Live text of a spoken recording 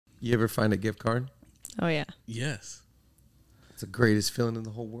You ever find a gift card? Oh, yeah. Yes. It's the greatest feeling in the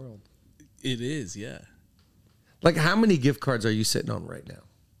whole world. It is, yeah. Like, how many gift cards are you sitting on right now?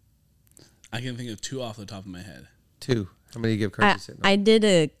 I can think of 2 off the top of my head. 2. How many gift cards are you sitting on? I did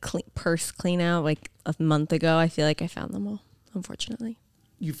a purse clean out like a month ago. I feel like I found them all, unfortunately.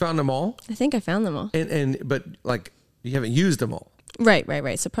 You found them all? I think I found them all. But like, you haven't used them all. Right.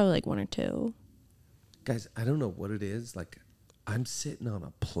 So probably like 1 or 2. Guys, I don't know what it is. Like, I'm sitting on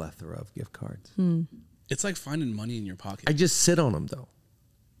a plethora of gift cards. It's like finding money in your pocket I just sit on them, though.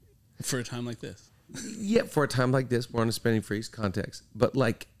 for a time like this. Yeah, for a time like this, we're on a spending freeze context. But,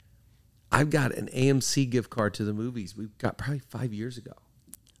 like, I've got an AMC gift card to the movies we got probably 5 years ago.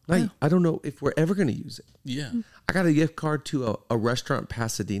 Like, I don't know if we're ever going to use it. Yeah. I got a gift card to a restaurant in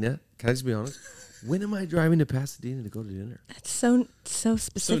Pasadena. Can I just be honest? When am I driving to Pasadena to go to dinner? That's so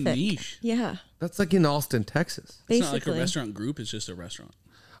specific. So niche. Yeah. That's like in Austin, Texas. It's not like a Basically. restaurant group. It's just a restaurant.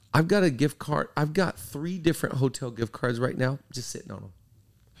 I've got a gift card. I've got 3 different hotel gift cards right now, just sitting on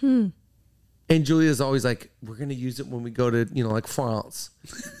them. And Julia's always like, we're going to use it when we go to, like France.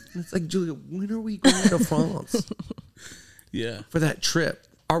 And it's like, Julia, when are we going to France Yeah. for that trip?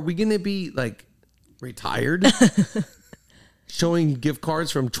 Are we going to be like retired? Showing gift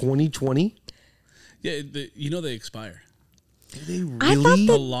cards from 2020? Yeah. They expire. Do they I thought really?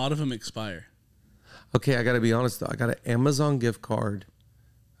 A lot of them expire. Okay, I got to be honest though. I got an Amazon gift card.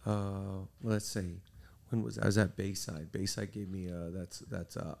 Let's see, when was I was at Bayside. Bayside gave me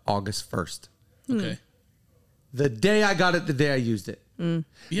that's August 1st. Okay. The day I got it, the day I used it. Yeah,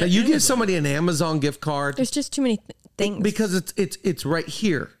 Now you give Amazon. somebody an Amazon gift card There's just too many things. because it's right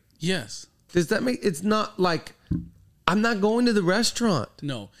here. Yes. Does that make it's not like I'm not going to the restaurant?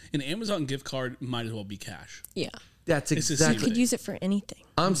 No. An Amazon gift card might as well be cash. Yeah. That's It's the same You exactly. could use it for anything.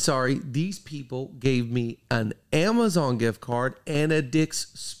 I'm sorry. These people gave me an Amazon gift card and a Dick's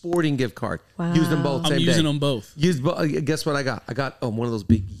Sporting gift card. Wow. Used them both I'm same using day. them both. Guess what I got? I got one of those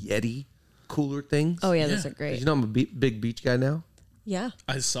big Yeti cooler things. Oh, yeah, Yeah. those are great. You know I'm a big beach guy now. Yeah.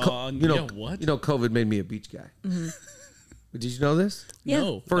 I saw. What? You know, COVID made me a beach guy. Did you know this? Yeah.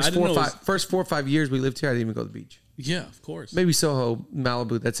 No. I First didn't four know it was- first 4 or 5 years we lived here, I didn't even go to the beach. Yeah, of course. Maybe Soho,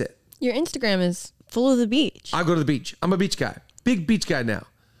 Malibu. That's it. Your Instagram is full of the beach. I go to the beach. I'm a beach guy. Big beach guy now.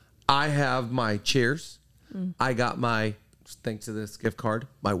 I have my chairs. I got my, thanks to this gift card,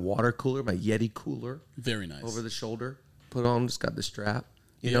 my water cooler, my Yeti cooler Very nice. over the shoulder. Put on, just got the strap,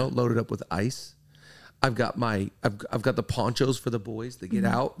 Yeah. loaded up with ice. I've got I've got the ponchos for the boys. They get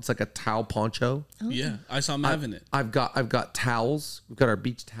out. It's like a towel poncho. Yeah, I saw Mav in it. I've got towels. We've got our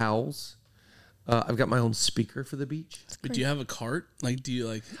beach towels. I've got my own speaker for the beach. But do you have a cart? Like, do you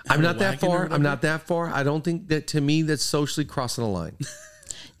like? I'm have a not that wagon or far. I'm whatever? not that far. I don't think that, to me, that's socially crossing a line.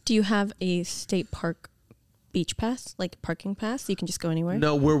 Do you have a state park beach pass, like parking pass? You can just go anywhere?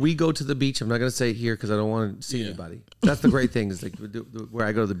 No, where we go to the beach, I'm not going to say it here because I don't want to see Yeah. anybody. That's the great thing is like where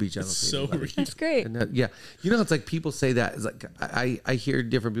I go to the beach, I don't see So anybody. weird. That's great. And that, yeah, it's like people say that. It's like I hear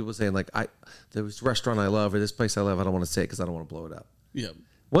different people saying like this restaurant I love or this place I love. I don't want to say it because I don't want to blow it up. Yeah,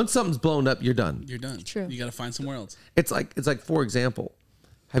 Once something's blown up, you're done. you're done. True. You got to find somewhere else. It's like for example,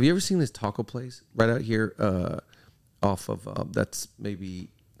 have you ever seen this taco place right out here off of that's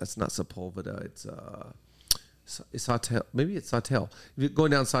not Sepulveda, it's Sawtell. Maybe it's Sawtell. You're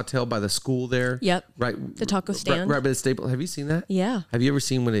going down Sawtell by the school there. Yep. Right. The taco stand. Right by the staple. Have you seen that? Yeah. Have you ever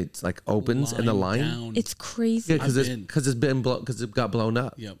seen when it's like opens and the line? down. It's crazy. Yeah, because I've been. because it got blown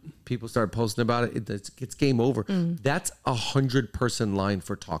up. Yep. People started posting about it. It's game over. That's 100-person line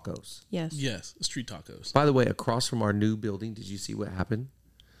for tacos. Yes. Yes, street tacos. By the way, across from our new building, did you see what happened?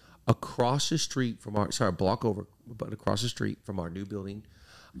 Across the street from a block over, but across the street from our new building,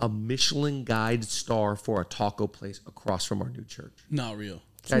 a Michelin Guide star for a taco place across from our new church. Not real.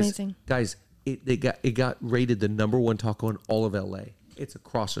 It's amazing. Guys, it got rated the #1 taco in all of LA. It's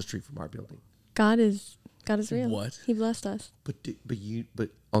across the street from our building. God is real. What? He blessed us. But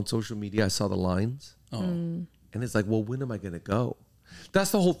on social media, I saw the lines, Oh, and it's like, well, when am I going to go?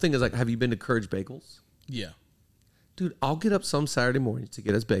 That's the whole thing. Is like, have you been to Courage Bagels? yeah. Dude, I'll get up some Saturday mornings to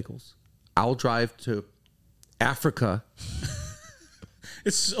get us bagels. I'll drive to Africa.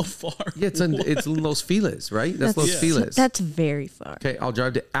 It's so far. Yeah, it's in Los Feliz, right? That's Los Feliz. That's very far. Okay, I'll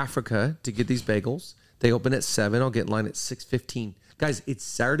drive to Africa to get these bagels. They open at 7. I'll get in line at 6:15. Guys, it's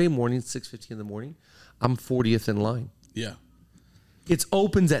Saturday morning, 6:15 in the morning. I'm 40th in line. Yeah. It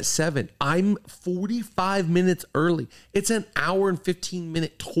opens at 7. I'm 45 minutes early. It's an hour and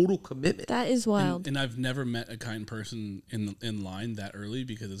 15-minute total commitment. That is wild. And I've never met a kind person in line that early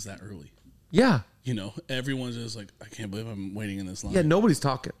because it's that early. Yeah. You know, everyone's just like, I can't believe I'm waiting in this line. Yeah, nobody's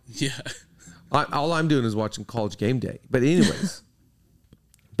talking. Yeah. All I'm doing is watching College Game Day. But anyways,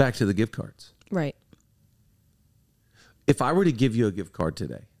 Back to the gift cards. Right. If I were to give you a gift card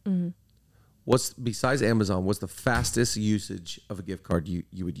today, what's besides Amazon, what's the fastest usage of a gift card you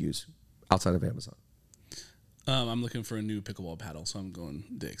would use outside of Amazon? I'm looking for a new pickleball paddle, so I'm going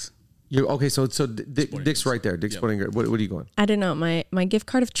Dick's. You're okay. So Dick's goods. right there. Dick's Yep. Sporting Goods. What are you going? I don't know. My gift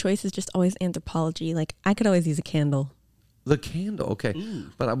card of choice is just always Anthropologie. Like, I could always use a candle. The candle. Okay,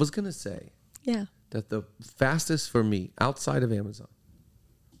 but I was gonna say Yeah. that the fastest for me outside of Amazon,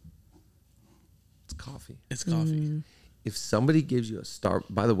 it's coffee. It's coffee. If somebody gives you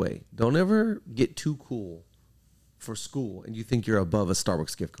by the way, don't ever get too cool for school and you think you're above a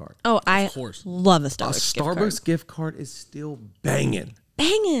Starbucks gift card. Oh, I course. love a A Starbucks Starbucks gift card is still banging.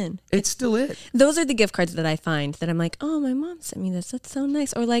 Banging. It's still it. Those are the gift cards that I find that I'm like, oh, my mom sent me this. That's so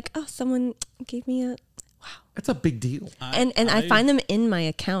nice. Or like, oh, someone gave me a. That's a big deal. And I find them in my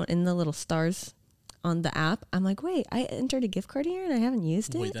account in the little stars on the app. I'm like, wait, I entered a gift card here and I haven't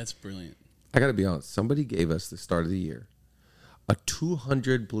used it. Wait, that's brilliant. I got to be honest. Somebody gave us the start of the year a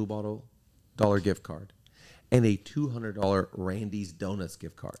 $200 Blue Bottle gift card and a $200 Randy's Donuts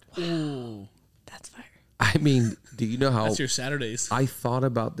gift card. Ooh, That's fire. I mean, do you know how that's your Saturdays. I thought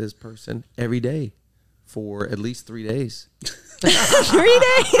about this person every day for at least 3 days? 3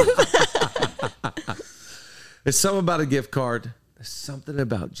 days. There's something about a gift card. There's something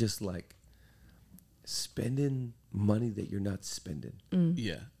about just like spending money that you're not spending.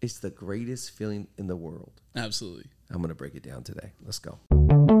 Yeah, It's the greatest feeling in the world. absolutely. I'm going to break it down today. Let's go.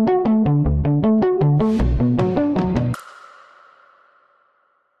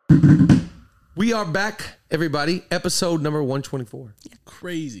 We are back, everybody. Episode number 124.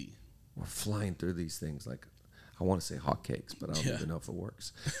 Crazy. We're flying through these things like I want to say hotcakes, but I don't Yeah. even know if it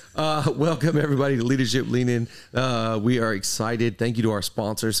works. Welcome, everybody, to Leadership Lean In. We are excited. Thank you to our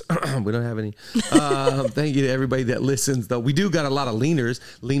sponsors. We don't have any. Thank you to everybody that listens, though. We do got a lot of leaners.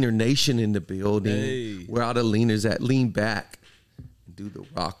 Leaner Nation in the building. Hey. We're out of leaners at Lean Back. Do the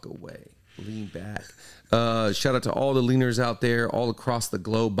rock away. Lean back. Shout out to all the leaners out there all across the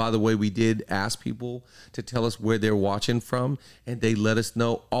globe. By the way, we did ask people to tell us where they're watching from, and they let us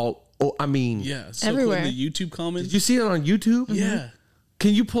know all. Oh, I mean, Yeah, so Everywhere. cool. In the YouTube comments. did you see it on YouTube? Yeah.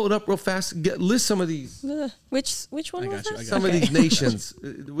 Can you pull it up real fast? List some of these. Which one I was got you, that? I got Some of these nations.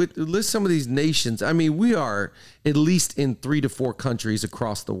 List some of these nations. I mean, we are at least in 3 to 4 countries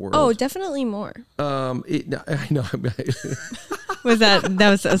across the world. Oh, definitely more. I know. Was that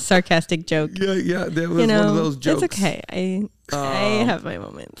was a sarcastic joke? yeah. That was You know, one of those jokes. it's okay. I have my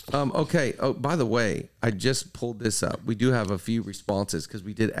moments. Okay. Oh, by the way, I just pulled this up. We do have a few responses because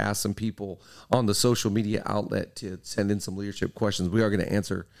we did ask some people on the social media outlet to send in some leadership questions. We are going to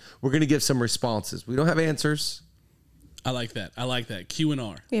answer. We're going to give some responses. We don't have answers. I like that. I like that.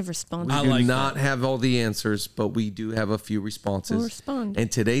 Q&R. We have responses. We I do like not that. have all the answers, but we do have a few responses. We'll respond.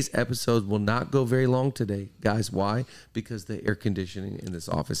 And today's episode will not go very long today, guys. Why? Because the air conditioning in this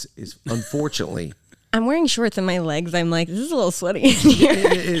office is unfortunately I'm wearing shorts and my legs. I'm like, this is a little sweaty in here.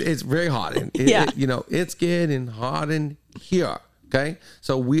 it's very hot. And Yeah. it's getting hot in here. Okay.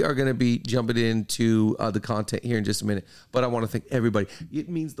 So we are going to be jumping into the content here in just a minute. But I want to thank everybody. It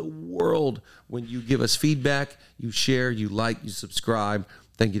means the world when you give us feedback, you share, you like, you subscribe.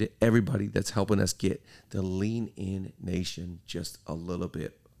 Thank you to everybody that's helping us get the Lean In Nation just a little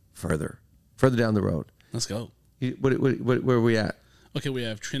bit further down the road. Let's go. Where are we at? Okay, we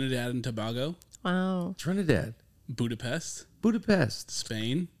have Trinidad and Tobago, Wow. Trinidad, Budapest, Budapest,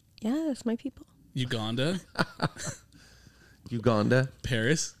 Spain, Yeah, that's my people. Uganda, Uganda.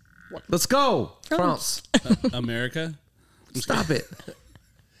 Paris, Let's go. France. America. Stop it.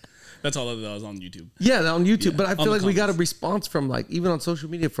 That's all that was on YouTube. Yeah, on YouTube. Yeah, But I on feel the like we got a comments. response from like even on social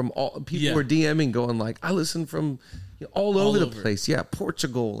media from all people Yeah. were DMing going like I listen from all over the over. place. Yeah,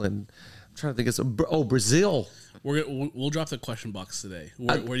 Portugal and I'm trying to think of some. Brazil. We'll drop the question box today.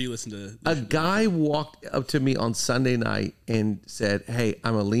 Where do you listen to? A guy walked up to me on Sunday night and said, "Hey,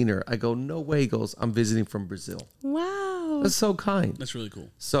 I'm a leaner." I go, "No way." He goes, "I'm visiting from Brazil." Wow. That's so kind. That's really cool.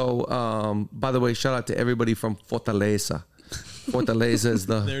 So, by the way, shout out to everybody from Fortaleza. Fortaleza is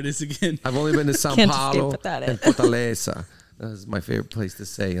the. There it is again. I've only been to Sao Can't Paulo escape without it. and Fortaleza. That is my favorite place to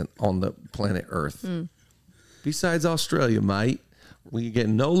say on the planet Earth. Besides Australia, mate. We get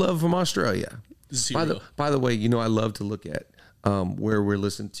no love from Australia. Zero. By the way, I love to look at where we're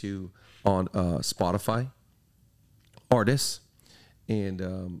listened to on Spotify, artists,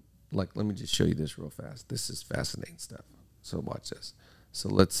 and let me just show you this real fast. This is fascinating stuff. So watch this. So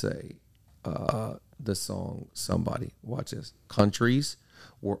let's say the song "Somebody." Watch this. Countries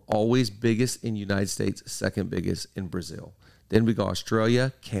were always biggest in United States, second biggest in Brazil. Then we go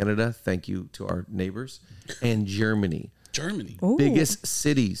Australia, Canada. Thank you to our neighbors, and Germany. Germany. Ooh. Biggest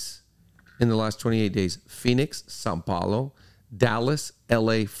cities in the last 28 days: Phoenix, Sao Paulo, Dallas,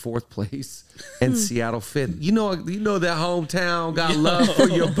 LA, fourth place, and Seattle fifth. You know that hometown got love for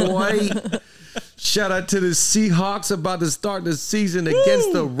your boy. Shout out to the Seahawks about to start the season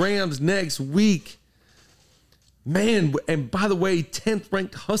against the Rams next week. Man, and by the way, 10th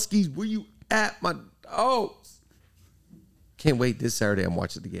ranked Huskies, where you at, my dogs? Can't wait this Saturday. I'm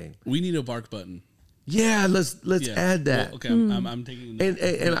watching the game. We need a bark button. Yeah, let's add that. Well, okay, I'm taking.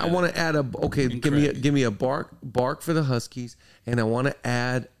 And I want to add give me a bark for the Huskies, and I want to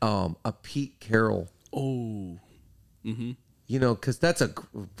add a Pete Carroll. Oh, You know, because that's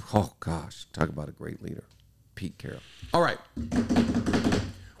oh gosh, talk about a great leader, Pete Carroll. All right,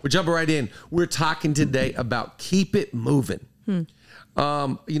 we're jumping right in. We're talking today about keep it moving. You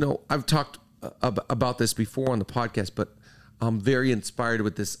know, I've talked about this before on the podcast, but I'm very inspired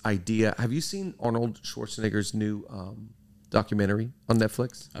with this idea. Have you seen Arnold Schwarzenegger's new documentary on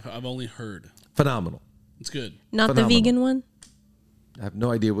Netflix? I've only heard. Phenomenal. It's good. Not Phenomenal. the vegan one? I have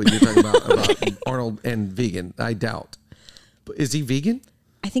no idea what you're talking about Arnold and vegan. I doubt. But is he vegan?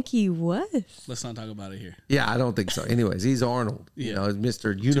 I think he was. Let's not talk about it here. Yeah, I don't think so. Anyways, he's Arnold. You know,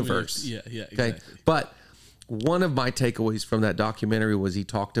 Mr. Universe. Yeah, Okay. exactly. But one of my takeaways from that documentary was he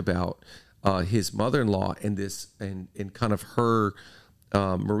talked about his mother-in-law and this and kind of her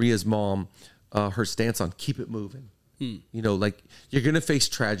Maria's mom, her stance on keep it moving. You know, like you're going to face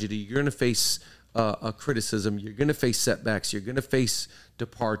tragedy, you're going to face a criticism, you're going to face setbacks, you're going to face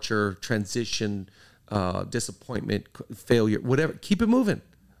departure, transition, disappointment, failure, whatever. Keep it moving.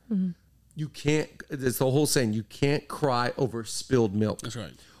 You can't. It's the whole saying. You can't cry over spilled milk. That's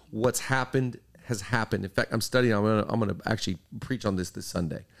right. What's happened has happened. In fact, I'm studying. I'm gonna actually preach on this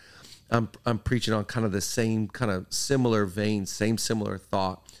Sunday. I'm preaching on kind of the same kind of similar vein, similar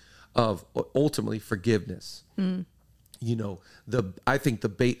thought of ultimately forgiveness. You know, I think the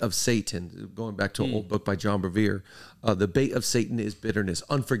bait of Satan, going back to an old book by John Bevere, the bait of Satan is bitterness,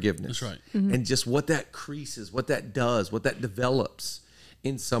 unforgiveness. That's right. And just what that creases, what that does, what that develops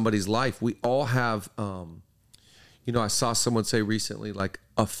in somebody's life. We all have, you know, I saw someone say recently, like,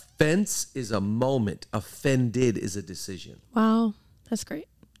 offense is a moment, offended is a decision. Wow. That's great.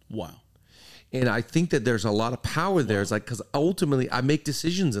 Wow. And I think that there's a lot of power there. It's like, because ultimately I make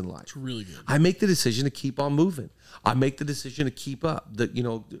decisions in life. It's really good. I make the decision to keep on moving. I make the decision to keep up. You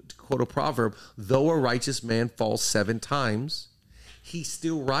know, to quote a proverb, though a righteous man falls 7 times, he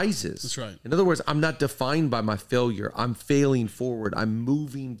still rises. That's right. In other words, I'm not defined by my failure. I'm failing forward. I'm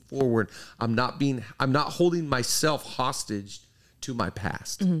moving forward. I'm not holding myself hostage to my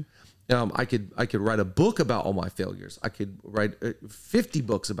past. I could write a book about all my failures. I could write 50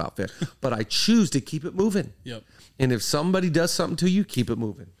 books about failure, but I choose to keep it moving. Yep. And if somebody does something to you, keep it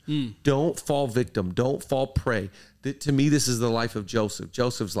moving. Don't fall victim. Don't fall prey. To me, this is the life of Joseph.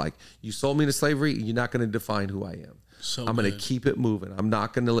 Joseph's like, you sold me into slavery. You're not going to define who I am. So I'm going to good. keep it moving. I'm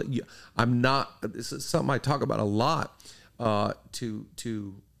not going to let you. This is something I talk about a lot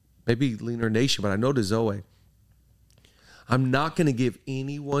to maybe Leaner Nation, but I know to Zoe. I'm not going to give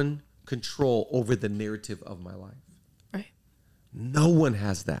anyone control over the narrative of my life. Right. No one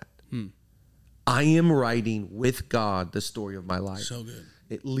has that. I am writing with God the story of my life. So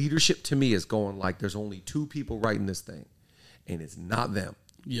good. Leadership to me is going like there's only 2 people writing this thing, and it's not them.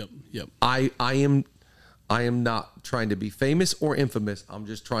 Yep. I am not trying to be famous or infamous. I'm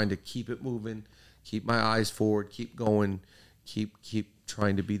just trying to keep it moving, keep my eyes forward, keep going, keep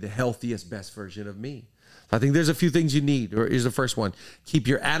trying to be the healthiest, best version of me. I think there's a few things you need. Or here's the first one: keep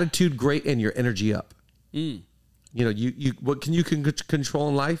your attitude great and your energy up. You know, you what can you control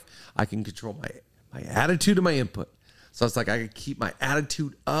in life? I can control my attitude and my input. So it's like I can keep my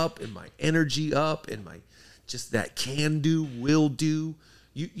attitude up and my energy up and my just that can do, will do.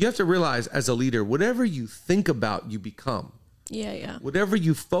 You have to realize as a leader, whatever you think about, you become. Yeah. Whatever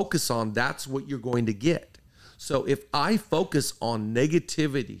you focus on, that's what you're going to get. So if I focus on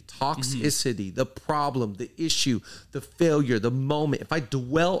negativity, toxicity, the problem, the issue, the failure, the moment, if I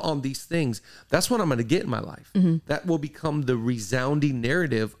dwell on these things, that's what I'm going to get in my life. That will become the resounding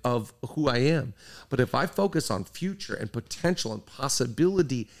narrative of who I am. But if I focus on future and potential and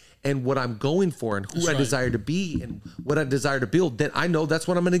possibility and what I'm going for and who I desire to be and what I desire to build, then I know that's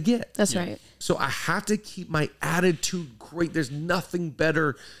what I'm going to get. That's right. So I have to keep my attitude great. There's nothing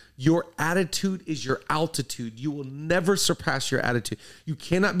better. Your attitude is your altitude. You will never surpass your attitude. You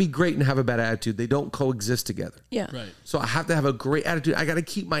cannot be great and have a bad attitude. They don't coexist together. Yeah. Right. So I have to have a great attitude. I got to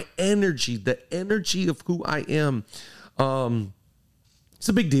keep my energy, the energy of who I am. It's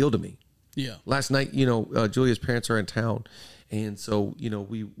a big deal to me. Yeah. Last night, you know, Julia's parents are in town. And so, you know,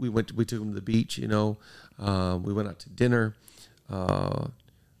 we took them to the beach, you know, We went out to dinner. We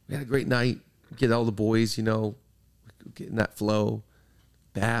had a great night. Get all the boys, get in that flow,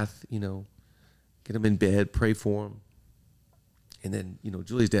 bath, get them in bed, pray for them. And then,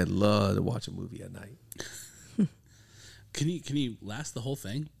 Julie's dad loved to watch a movie at night. Can he last the whole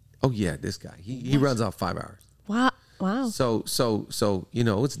thing? Oh yeah, this guy. He runs off 5 hours. Wow. So it's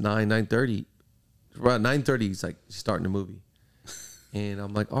 9:30. Around 9:30, he's like starting the movie. And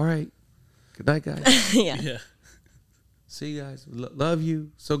I'm like, all right, good night, guys. Yeah. See you guys. Love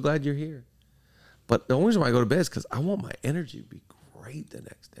you. So glad you're here. But the only reason why I go to bed is because I want my energy to be great the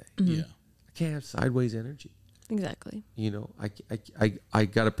next day. Yeah. I can't have sideways energy. Exactly. I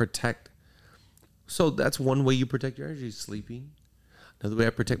got to protect. So that's one way you protect your energy, is sleeping. Another way I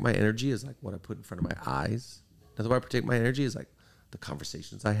protect my energy is like what I put in front of my eyes. Another way I protect my energy is like the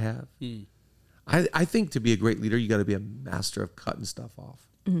conversations I have. I think to be a great leader, you got to be a master of cutting stuff off.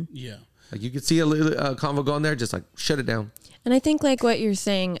 Yeah. Like you could see a convo going there, just like shut it down. And I think like what you're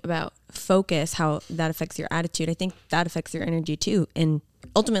saying about focus, how that affects your attitude, I think that affects your energy too. And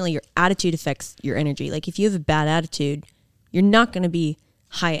ultimately your attitude affects your energy. Like if you have a bad attitude, you're not going to be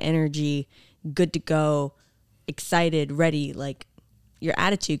high energy, good to go, excited, ready. Like your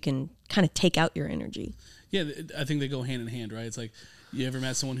attitude can kind of take out your energy. Yeah, I think they go hand in hand, right? It's like, you ever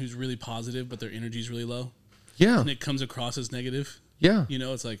met someone who's really positive, but their energy's really low? Yeah. And it comes across as negative? Yeah.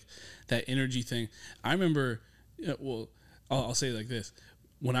 It's like that energy thing. I remember, I'll say it like this.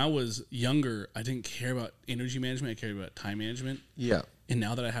 When I was younger, I didn't care about energy management. I cared about time management. Yeah. And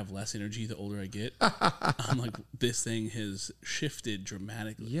now that I have less energy, the older I get, I'm like, this thing has shifted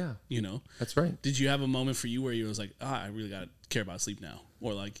dramatically. Yeah. That's right. Did you have a moment for you where you was like, I really got to care about sleep now?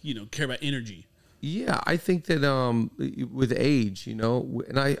 Or like, care about energy? Yeah, I think that with age,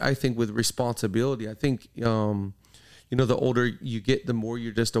 and I think with responsibility, I think, the older you get, the more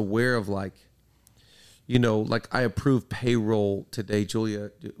you're just aware of like I approved payroll today. Julia,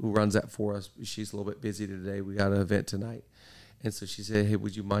 who runs that for us, she's a little bit busy today. We got an event tonight. And so she said, hey,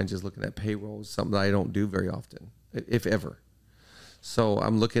 would you mind just looking at payroll? It's something that I don't do very often, if ever. So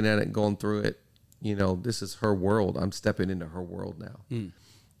I'm looking at it and going through it. This is her world. I'm stepping into her world now.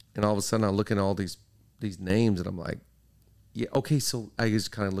 And all of a sudden I'm looking at all these names and I'm like, yeah, okay. So I just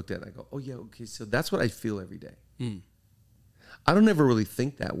kind of looked at it and I go, oh yeah, okay. So that's what I feel every day. I don't ever really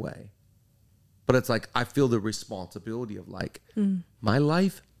think that way, but it's like, I feel the responsibility of like, my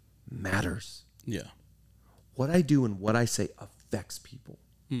life matters. Yeah. What I do and what I say affects people.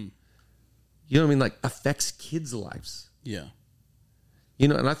 You know what I mean? Like affects kids' lives. Yeah.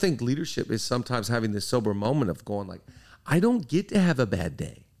 And I think leadership is sometimes having this sober moment of going like, I don't get to have a bad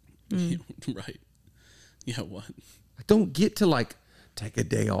day. Right. Yeah, what? I don't get to like take a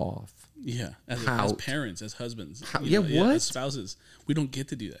day off. Yeah, as parents, as husbands, what? As spouses, we don't get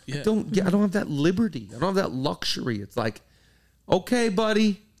to do that. Yeah, I don't have that liberty. I don't have that luxury. It's like, okay,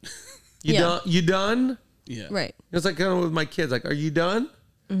 buddy, you done? Yeah, Right. It's like kind of with my kids. Like, are you done?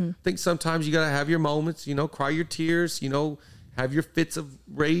 I think sometimes you gotta have your moments. Cry your tears. Have your fits of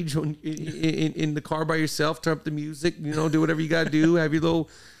rage in the car by yourself. Turn up the music. Do whatever you gotta do. Have your little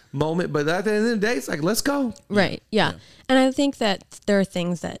moment. But at the end of the day, it's like, let's go. Right. Yeah. And I think that there are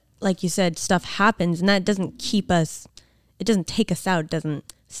things that, like you said, stuff happens and that doesn't keep us, it doesn't take us out, it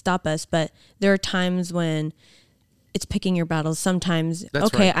doesn't stop us. But there are times when it's picking your battles. Sometimes,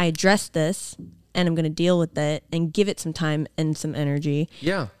 That's right. I address this and I'm going to deal with it and give it some time and some energy.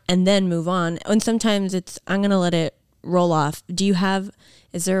 Yeah. And then move on. And sometimes I'm going to let it roll off.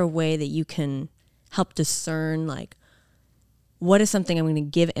 Is there a way that you can help discern like, what is something I'm going to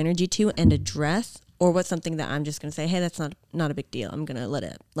give energy to and address, or what's something that I'm just going to say, hey, that's not a big deal. I'm going to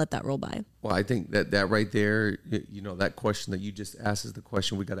let that roll by. Well, I think that right there, that question that you just asked is the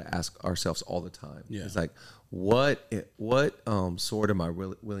question we got to ask ourselves all the time. Yeah. It's like, what sword am I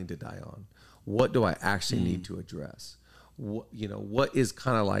willing to die on? What do I actually need to address? What is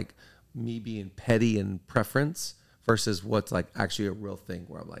kind of like me being petty and preference versus what's like actually a real thing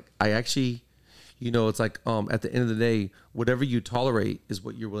where I'm like, I actually, it's like at the end of the day, whatever you tolerate is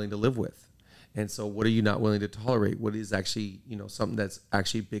what you're willing to live with. And so what are you not willing to tolerate? What is actually, something that's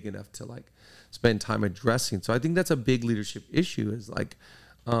actually big enough to like spend time addressing? So I think that's a big leadership issue is like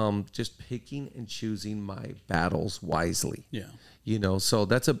just picking and choosing my battles wisely. Yeah. So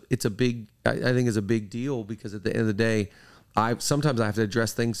I think it's a big deal because at the end of the day, sometimes I have to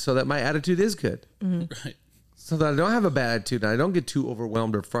address things so that my attitude is good. Mm-hmm. Right. So that I don't have a bad attitude and I don't get too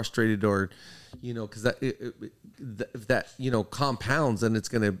overwhelmed or frustrated or, because if that compounds, then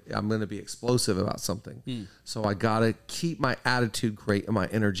I'm going to be explosive about something. So I got to keep my attitude great and my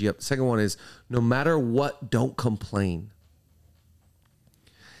energy up. The second one is no matter what, don't complain.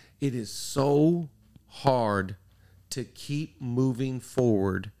 It is so hard to keep moving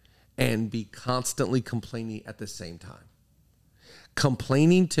forward and be constantly complaining at the same time.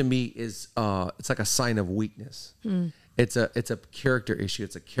 Complaining to me is it's like a sign of weakness. It's a character issue.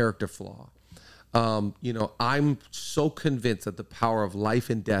 It's a character flaw. I'm so convinced that the power of life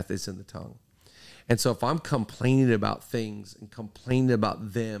and death is in the tongue. And so if I'm complaining about things and complaining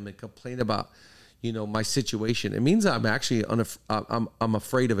about them and complaining about, my situation, it means I'm actually I'm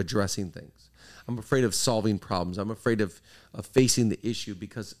afraid of addressing things. I'm afraid of solving problems. I'm afraid of facing the issue,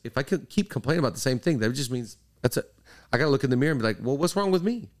 because if I could keep complaining about the same thing, that just means I got to look in the mirror and be like, well, what's wrong with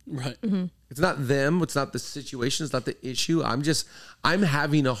me? Right. Mm-hmm. It's not them. It's not the situation. It's not the issue. I'm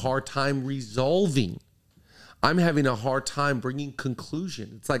having a hard time resolving. I'm having a hard time bringing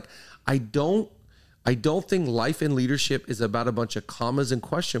conclusion. It's like, I don't think life and leadership is about a bunch of commas and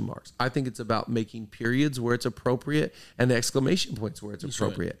question marks. I think it's about making periods where it's appropriate and exclamation points where it's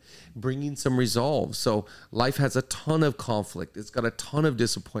appropriate, bringing some resolve. So life has a ton of conflict. It's got a ton of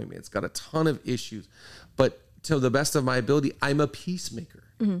disappointment. It's got a ton of issues. But to the best of my ability, I'm a peacemaker.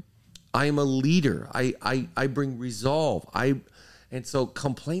 Mm-hmm. I am a leader. I bring resolve. And so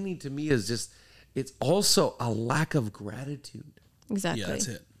complaining to me is just, it's also a lack of gratitude. Exactly. Yeah, that's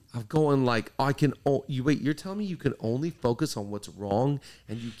it. Of going like, you're telling me you can only focus on what's wrong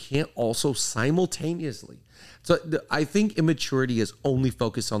and you can't also simultaneously. So I think immaturity is only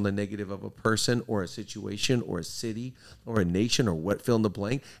focused on the negative of a person or a situation or a city or a nation or what, fill in the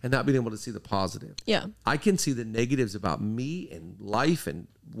blank, and not being able to see the positive. Yeah. I can see the negatives about me and life and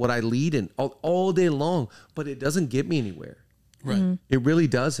what I lead and all day long, but it doesn't get me anywhere. Right. Mm-hmm. It really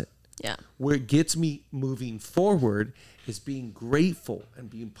doesn't. Yeah. Where it gets me moving forward is being grateful and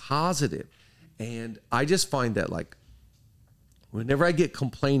being positive. And I just find that, like, whenever I get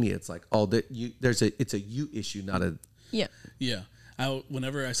complaining, it's like, it's a you issue, not a. Yeah. Yeah.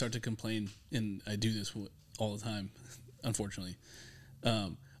 Whenever I start to complain, and I do this all the time, unfortunately. I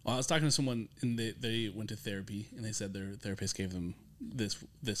was talking to someone, and they went to therapy, and they said their therapist gave them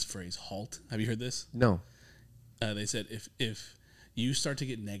this phrase, halt. Have you heard this? No. They said if you start to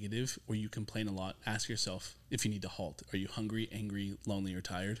get negative or you complain a lot, ask yourself if you need to halt. Are you hungry, angry, lonely, or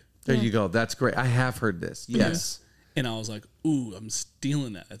tired? There you go. That's great. I have heard this. Yes. And I was like, ooh, I'm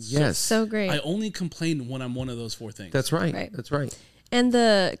stealing that. That's Yes. So great. I only complain when I'm one of those four things. That's right. Right. That's right. And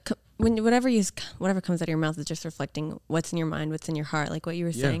whatever comes out of your mouth is just reflecting what's in your mind, what's in your heart, like what you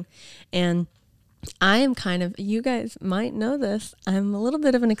were saying. And I am you guys might know this, I'm a little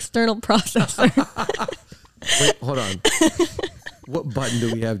bit of an external processor. Wait, hold on. What button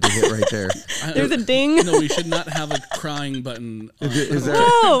do we have to hit right there? There's a ding. No, we should not have a crying button. Is there?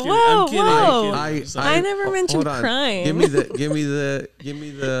 Whoa. I never mentioned hold on. crying. Give me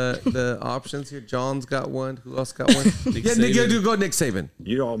the options here. John's got one. Who else got one? Nick Nick, Saban. go Nick Saban.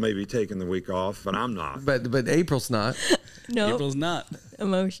 You all may be taking the week off, but I'm not. But April's not. No April's not.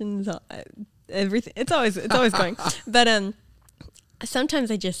 emotions, everything. It's always going. But sometimes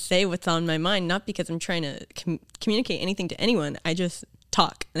I just say what's on my mind, not because I'm trying to communicate anything to anyone. I just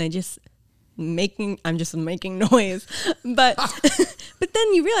talk, and I'm just making noise. But but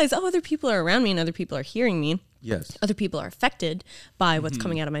then you realize, other people are around me, and other people are hearing me. Yes. Other people are affected by what's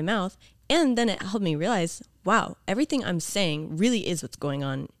coming out of my mouth. And then it helped me realize, wow, everything I'm saying really is what's going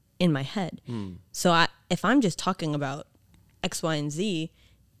on in my head. So if I'm just talking about X, Y, and Z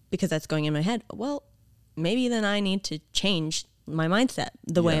because that's going in my head, well, maybe then I need to change my mindset,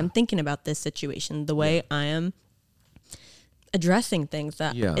 the way I'm thinking about this situation, the way I am addressing things.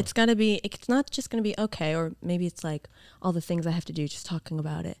 That it's not just going to be okay, or maybe it's like all the things I have to do just talking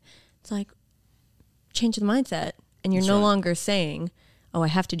about it. It's like change the mindset, and you're no longer saying, oh, I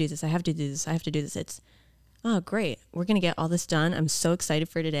have to do this, I have to do this, I have to do this. It's, oh, great, we're going to get all this done. I'm so excited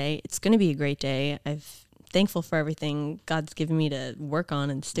for today. It's going to be a great day. I'm thankful for everything God's given me to work on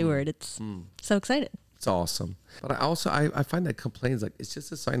and steward. It's so excited. It's awesome. But I find that complaints, like, it's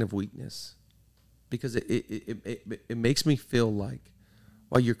just a sign of weakness, because it makes me feel like,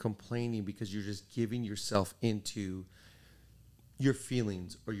 while you're complaining, because you're just giving yourself into your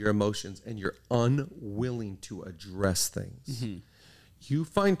feelings or your emotions, and you're unwilling to address things. You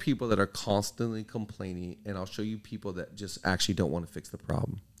find people that are constantly complaining, and I'll show you people that just actually don't want to fix the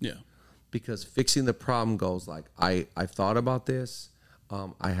problem. Yeah. Because fixing the problem goes like, I thought about this.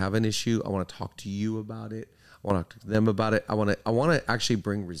 I have an issue. I want to talk to you about it. I want to talk to them about it. I want to actually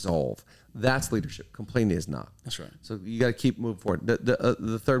bring resolve. That's leadership. Complaining is not. That's right. So you got to keep moving forward.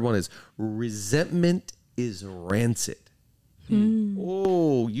 The third one is resentment is rancid.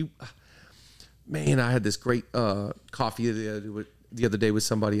 Oh, man, I had this great coffee the other day with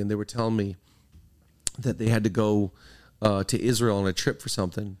somebody, and they were telling me that they had to go to Israel on a trip for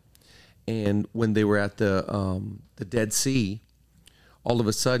something. And when they were at the Dead Sea, all of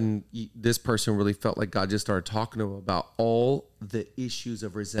a sudden, this person really felt like God just started talking to him about all the issues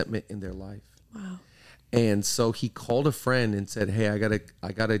of resentment in their life. Wow. And so he called a friend and said, "Hey, I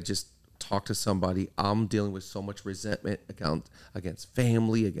gotta just talk to somebody. I'm dealing with so much resentment against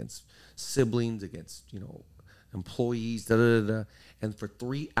family, against siblings, against employees, da da da." And for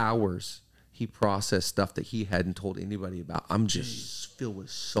 3 hours, he processed stuff that he hadn't told anybody about. I'm just filled with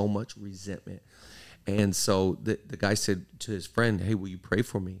so much resentment. And so the guy said to his friend, "Hey, will you pray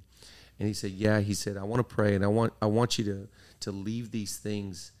for me?" And he said, "Yeah." He said, "I want to pray, and I want you to leave these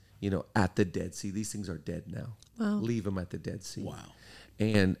things, at the Dead Sea. These things are dead now. Wow. Leave them at the Dead Sea." Wow.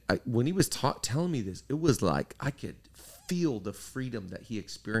 And when he was telling me this, it was like I could feel the freedom that he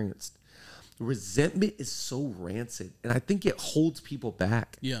experienced. Resentment is so rancid, and I think it holds people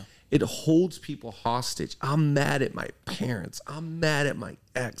back. Yeah. It holds people hostage. I'm mad at my parents. I'm mad at my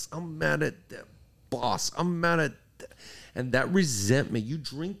ex. I'm mad at the boss. I'm mad at and that resentment, you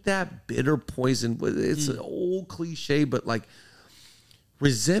drink that bitter poison. It's an old cliche, but like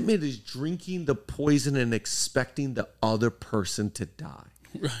resentment is drinking the poison and expecting the other person to die.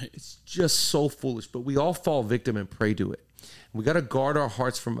 Right. It's just so foolish, but we all fall victim and prey to it. We got to guard our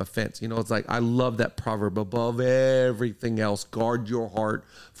hearts from offense. It's like, I love that proverb, above everything else, guard your heart,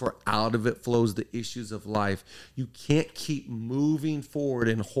 for out of it flows the issues of life. You can't keep moving forward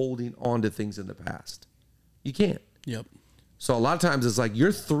and holding on to things in the past. You can't. Yep. So a lot of times it's like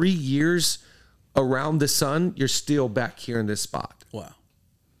you're 3 years around the sun, you're still back here in this spot. Wow.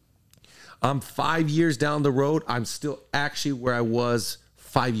 I'm 5 years down the road, I'm still actually where I was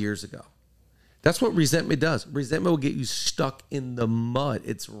 5 years ago. That's what resentment does. Resentment will get you stuck in the mud.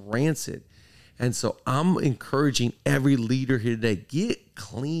 It's rancid. And so I'm encouraging every leader here today, get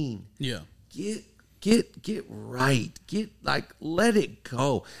clean. Yeah. Get right. Let it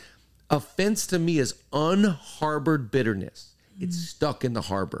go. Offense to me is unharbored bitterness. It's stuck in the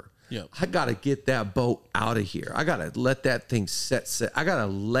harbor. Yep. I got to get that boat out of here. I got to let that thing set. I got to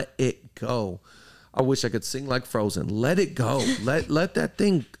let it go. I wish I could sing like Frozen. Let it go. let that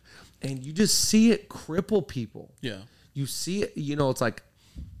thing. And you just see it cripple people. Yeah. You see it, it's like,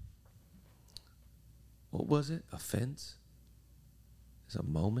 what was it? Offense is a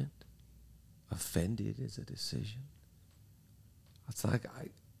moment. Offended is a decision. It's like,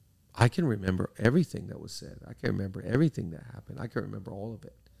 I can remember everything that was said. I can remember everything that happened. I can remember all of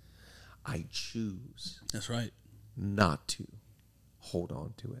it. I choose That's right. not to hold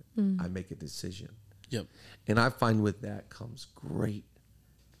on to it. I make a decision. Yep. And I find with that comes great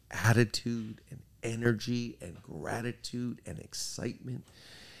attitude and energy and gratitude and excitement,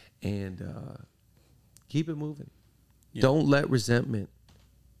 and keep it moving. Yeah. Don't let resentment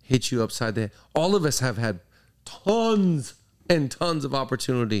hit you upside the head. All of us have had tons and tons of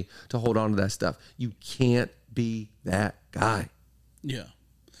opportunity to hold on to that stuff. You can't be that guy. Yeah.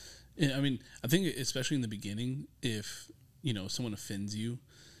 I mean, I think especially in the beginning, if, someone offends you,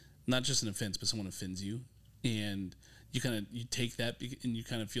 not just an offense, but someone offends you, and you take that and you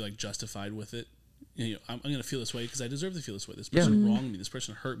kind of feel like justified with it. I'm going to feel this way because I deserve to feel this way. This person wronged me. This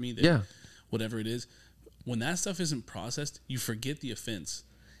person hurt me. Whatever it is. When that stuff isn't processed, you forget the offense,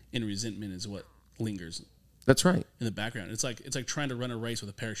 and resentment is what lingers. That's right. In the background. It's like trying to run a race with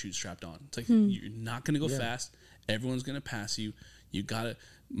a parachute strapped on. It's like you're not going to go fast. Everyone's going to pass you.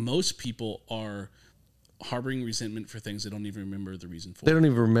 Most people are harboring resentment for things they don't even remember the reason for. They don't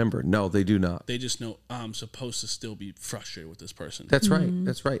even remember. No, they do not. They just know, I'm supposed to still be frustrated with this person. That's right.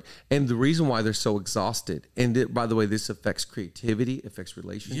 That's right. And the reason why they're so exhausted, and by the way, this affects creativity, affects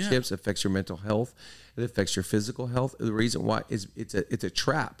relationships, affects your mental health, it affects your physical health. The reason why is it's a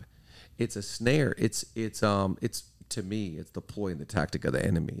trap. It's a snare. It's to me, it's the ploy and the tactic of the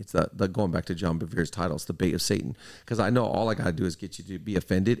enemy. It's the going back to John Bevere's title, it's the bait of Satan. Because I know all I got to do is get you to be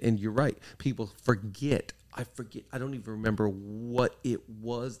offended. And you're right. People forget. I forget. I don't even remember what it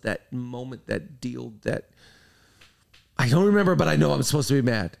was, that moment, that deal, that I don't remember, but I know I'm supposed to be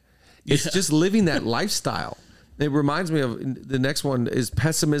mad. It's just living that lifestyle. It reminds me of the next one is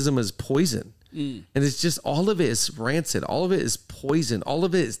pessimism is poison. And it's just, all of it is rancid. All of it is poison. All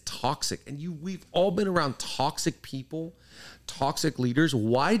of it is toxic. And we've all been around toxic people, toxic leaders.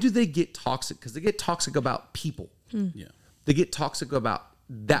 Why do they get toxic? Because they get toxic about people. Yeah. They get toxic about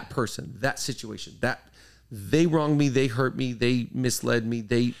that person, that situation, that they wronged me, they hurt me, they misled me,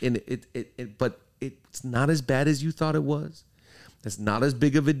 but it's not as bad as you thought it was. It's not as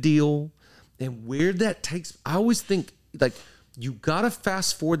big of a deal. And where that takes, I always think, like, you got to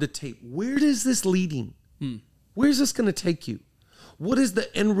fast forward the tape. Where is this leading? Where's this going to take you? What is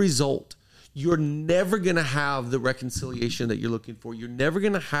the end result? you're never going to have the reconciliation that you're looking for. You're never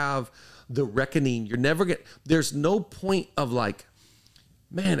going to have the reckoning. There's no point of like,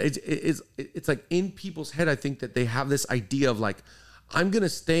 man, it's like in people's head, I think that they have this idea of like, I'm going to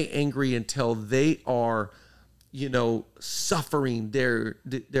stay angry until they are, suffering. Their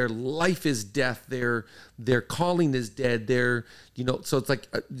life is death. Their calling is dead. So it's like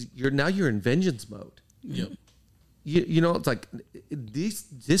you're in vengeance mode. Yep. It's like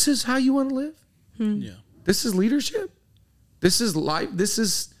this is how you want to live. Yeah. This is leadership. This is life. This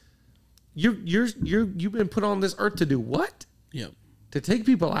is you've been put on this earth to do what? Yep. To take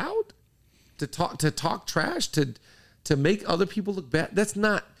people out, to talk trash, to make other people look bad. That's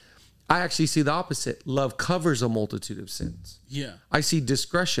not. I actually see the opposite. Love covers a multitude of sins. Yeah. I see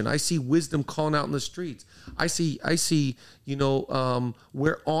discretion. I see wisdom calling out in the streets. I see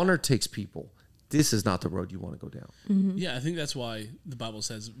where honor takes people. This is not the road you want to go down. Mm-hmm. Yeah, I think that's why the Bible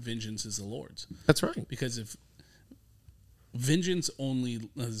says vengeance is the Lord's. That's right. Because if vengeance only,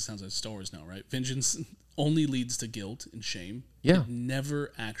 this sounds like Star Wars now, right? Vengeance only leads to guilt and shame. Yeah. It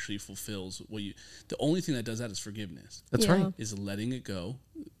never actually fulfills the only thing that does that is forgiveness. That's Yeah. right. Is letting it go,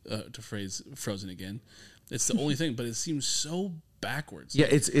 to phrase Frozen again. It's the only thing, but it seems so backwards. Yeah,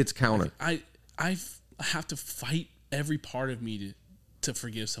 it's counter. I have to fight every part of me to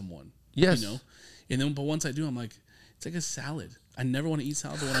forgive someone. Yes. And then, but once I do, I'm like, it's like a salad. I never want to eat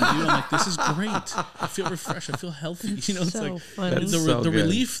salad, but when I do, I'm like, this is great. I feel refreshed. I feel healthy. It's so like funny. That's the so good.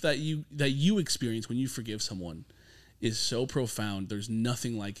 relief that you experience when you forgive someone is so profound. There's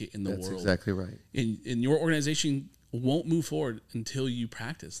nothing like it in the That's world. exactly right. And your organization won't move forward until you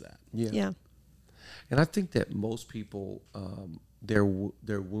practice that. Yeah. And I think that most people, they're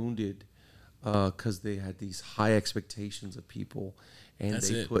wounded because they had these high expectations of people, and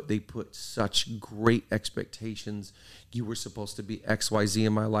That's they put such great expectations. You were supposed to be XYZ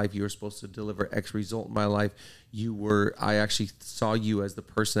in my life. You were supposed to deliver X result in my life. I actually saw you as the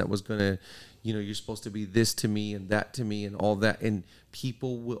person that was gonna, you're supposed to be this to me and that to me and all that. And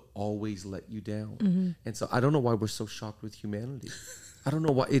people will always let you down. Mm-hmm. And so I don't know why we're so shocked with humanity. I don't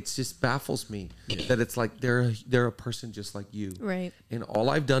know why. It just baffles me that it's like they're a person just like you. Right. And all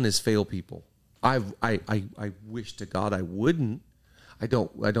I've done is fail people. I wish to God I wouldn't. I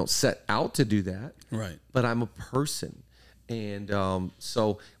don't set out to do that. Right. But I'm a person. And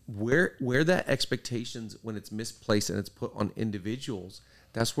so where that expectations, when it's misplaced and it's put on individuals,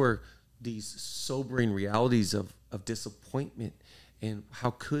 that's where these sobering realities of disappointment and how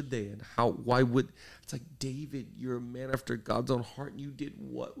could they and why would, it's like, David, you're a man after God's own heart, and you did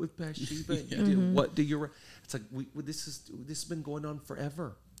what with Bathsheba? Yeah. You did what to your, it's like this has been going on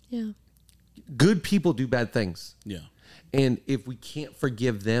forever. Yeah. Good people do bad things. Yeah. And if we can't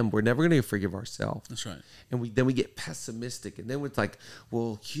forgive them, we're never going to forgive ourselves. That's right. And then we get pessimistic. And then it's like,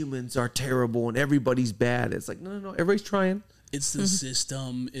 well, humans are terrible and everybody's bad. It's like, no. Everybody's trying. It's the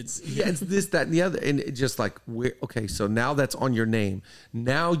system. It's It's this, that, and the other. And it's just like, okay, so now that's on your name.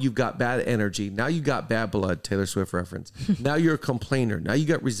 Now you've got bad energy. Now you got bad blood, Taylor Swift reference. Now you're a complainer. Now you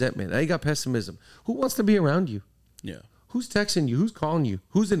got resentment. Now you got pessimism. Who wants to be around you? Yeah. Who's texting you? Who's calling you?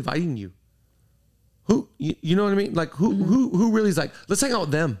 Who's inviting you? Who, you know what I mean? Like who really is like, let's hang out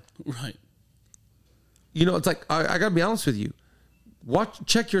with them. Right. It's like, I gotta be honest with you.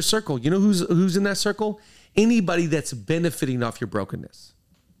 Check your circle. You know who's in that circle? Anybody that's benefiting off your brokenness.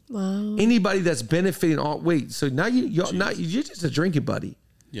 Wow. Anybody that's benefiting. So now you're just a drinking buddy.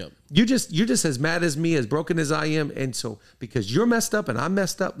 Yep. You're just as mad as me, as broken as I am. And so because you're messed up and I'm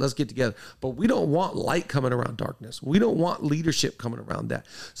messed up, let's get together. But we don't want light coming around darkness. We don't want leadership coming around that.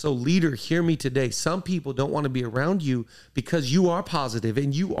 So leader, hear me today. Some people don't want to be around you because you are positive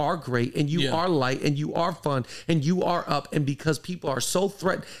and you are great and you are light and you are fun and you are up. And because people are so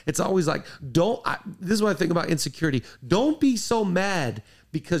threatened, it's always like, this is what I think about insecurity. Don't be so mad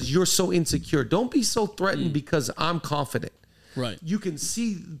because you're so insecure. Don't be so threatened because I'm confident. Right. You can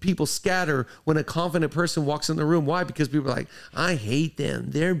see people scatter when a confident person walks in the room. Why? Because people are like, I hate them.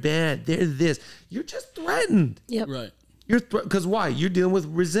 They're bad. They're this. You're just threatened. Yep. Right. Because why? You're dealing with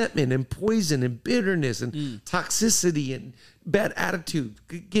resentment and poison and bitterness and toxicity and bad attitude.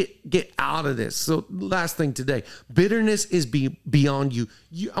 Get out of this. So last thing today, bitterness is beyond you.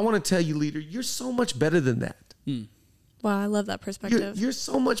 I want to tell you, leader, you're so much better than that. Wow, I love that perspective. You're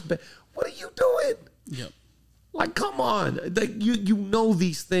so much better. What are you doing? Yep. Like, come on. Like, you know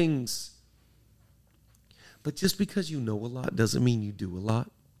these things. But just because you know a lot doesn't mean you do a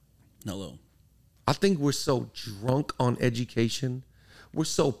lot. Hello. I think we're so drunk on education. We're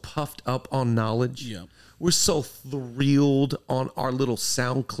so puffed up on knowledge. Yeah. We're so thrilled on our little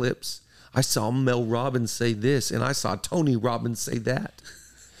sound clips. I saw Mel Robbins say this, and I saw Tony Robbins say that.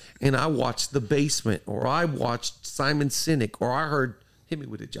 and I watched The Basement, or I watched Simon Sinek, or I heard, hit me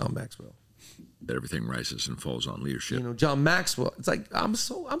with it, John Maxwell. That everything rises and falls on leadership. You know, John Maxwell. It's like, I'm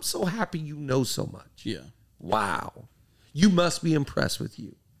so happy you know so much. Yeah. Wow. You must be impressed with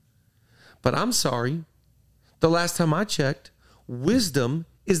you. But I'm sorry. The last time I checked, wisdom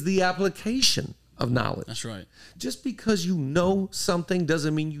is the application of knowledge. That's right. Just because you know something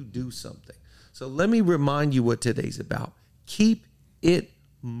doesn't mean you do something. So let me remind you what today's about. Keep it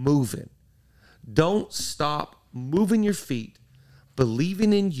moving. Don't stop moving your feet,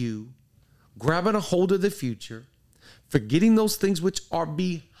 believing in you, grabbing a hold of the future, forgetting those things which are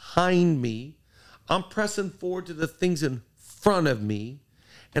behind me. I'm pressing forward to the things in front of me.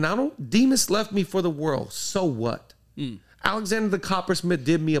 And Demas left me for the world. So what? Alexander the Coppersmith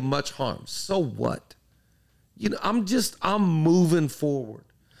did me a much harm. So what? You know, I'm moving forward.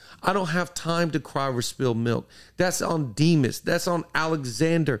 I don't have time to cry over spilled milk. That's on Demas. That's on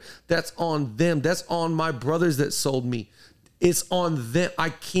Alexander. That's on them. That's on my brothers that sold me. It's on them. I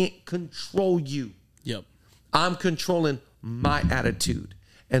can't control you. Yep. I'm controlling my attitude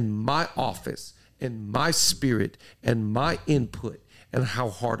and my office and my spirit and my input and how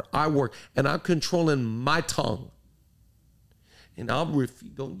hard I work. And I'm controlling my tongue. And let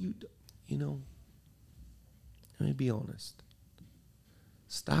me be honest.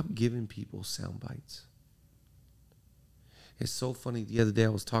 Stop giving people sound bites. It's so funny. The other day I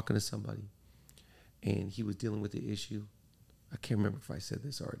was talking to somebody and he was dealing with the issue. I can't remember if I said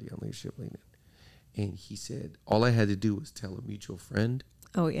this already on Leadership LinkedIn. And he said, all I had to do was tell a mutual friend.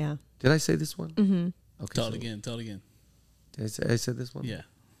 Oh, yeah. Did I say this one? Mm-hmm. Okay. Tell it again. Did I said this one? Yeah.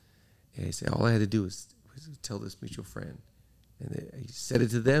 And he said, all I had to do was tell this mutual friend. And he said it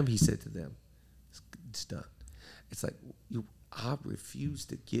to them. He said to them, it's done. It's like, I refuse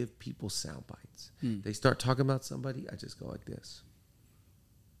to give people sound bites. They start talking about somebody, I just go like this.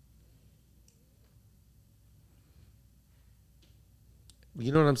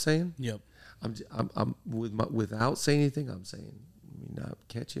 You know what I'm saying? Yep. I'm without saying anything. I'm saying, you're not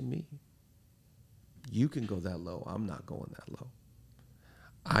catching me. You can go that low. I'm not going that low.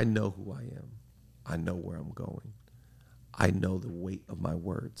 I know who I am. I know where I'm going. I know the weight of my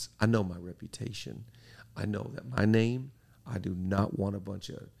words. I know my reputation. I know that my name, I do not want a bunch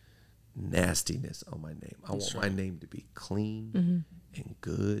of nastiness on my name. I want my name to be clean and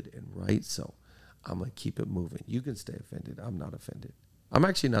good and right. So I'm going to keep it moving. You can stay offended. I'm not offended. I'm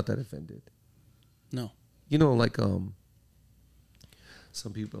actually not that offended. No. You know, like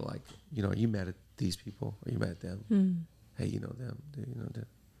some people are like, you know, are you mad at these people? Are you mad at them? Hey, you know them. Do you know them?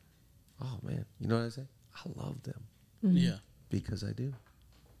 Oh, man. You know what I say? I love them. Yeah. Because I do.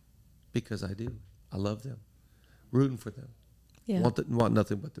 Because I do. I love them. Rooting for them. Yeah. Want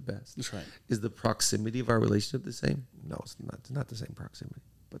nothing but the best. That's right. Is the proximity of our relationship the same? No, it's not. It's not the same proximity.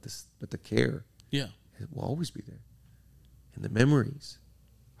 But the care, Yeah. it will always be there. And the memories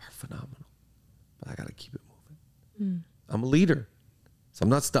are phenomenal. But I got to keep it moving. I'm a leader, so I'm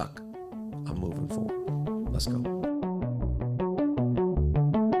not stuck. I'm moving forward. Let's go.